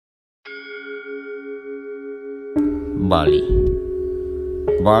Bali.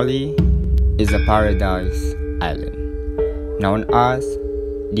 Bali is a paradise island, known as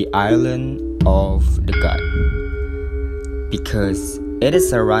the island of the god, because it is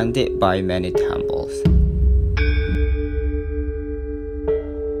surrounded by many temples.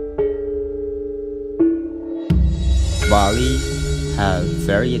 Bali has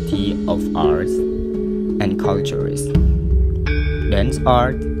variety of arts and cultures: dance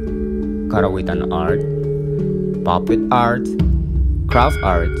art, karawitan art, puppet art, craft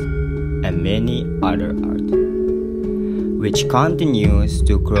art, and many other art, which continues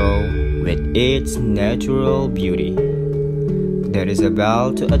to grow with its natural beauty that is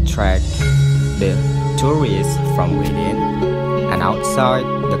about to attract the tourists from within and outside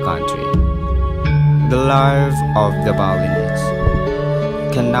the country. The life of the Balinese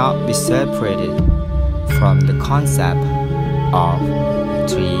cannot be separated from the concept of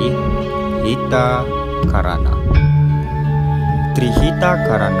Trihita Karana. Trihita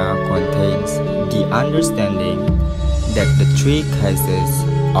Karana contains the understanding that the three cases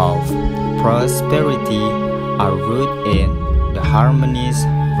of prosperity are rooted in the harmonious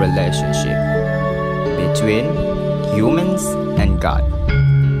relationship between humans and God,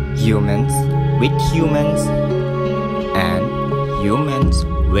 humans with humans, and humans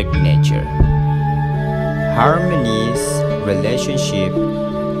with nature. Harmonious relationship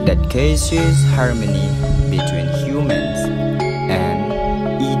that causes harmony between humans and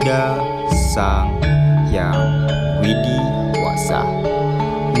Ida Sang Yang Widi Wasa,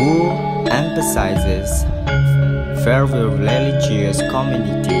 who emphasizes for the religious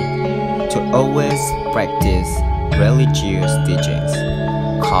community to always practice religious teachings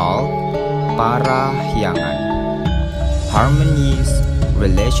called Parahyangan. Harmonious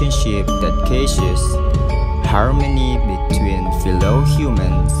relationship that causes harmony between fellow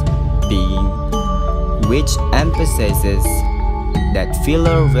humans being, which emphasizes that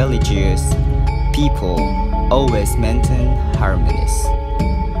fellow religious people always maintain harmonious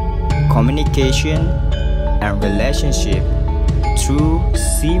communication and relationship through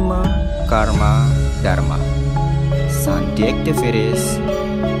Sima Karma Dharma, Sandi activities,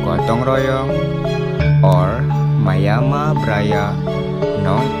 gotong royong, or Mayama Braya,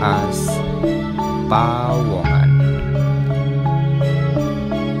 known as Pawongan.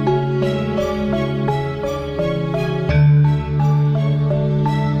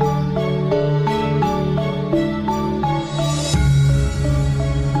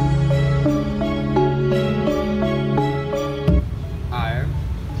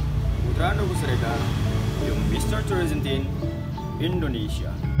 I'm Putra, your Mr. Tourism in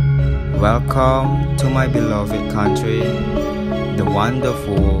Indonesia. Welcome to my beloved country, the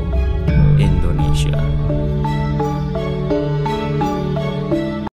wonderful Indonesia.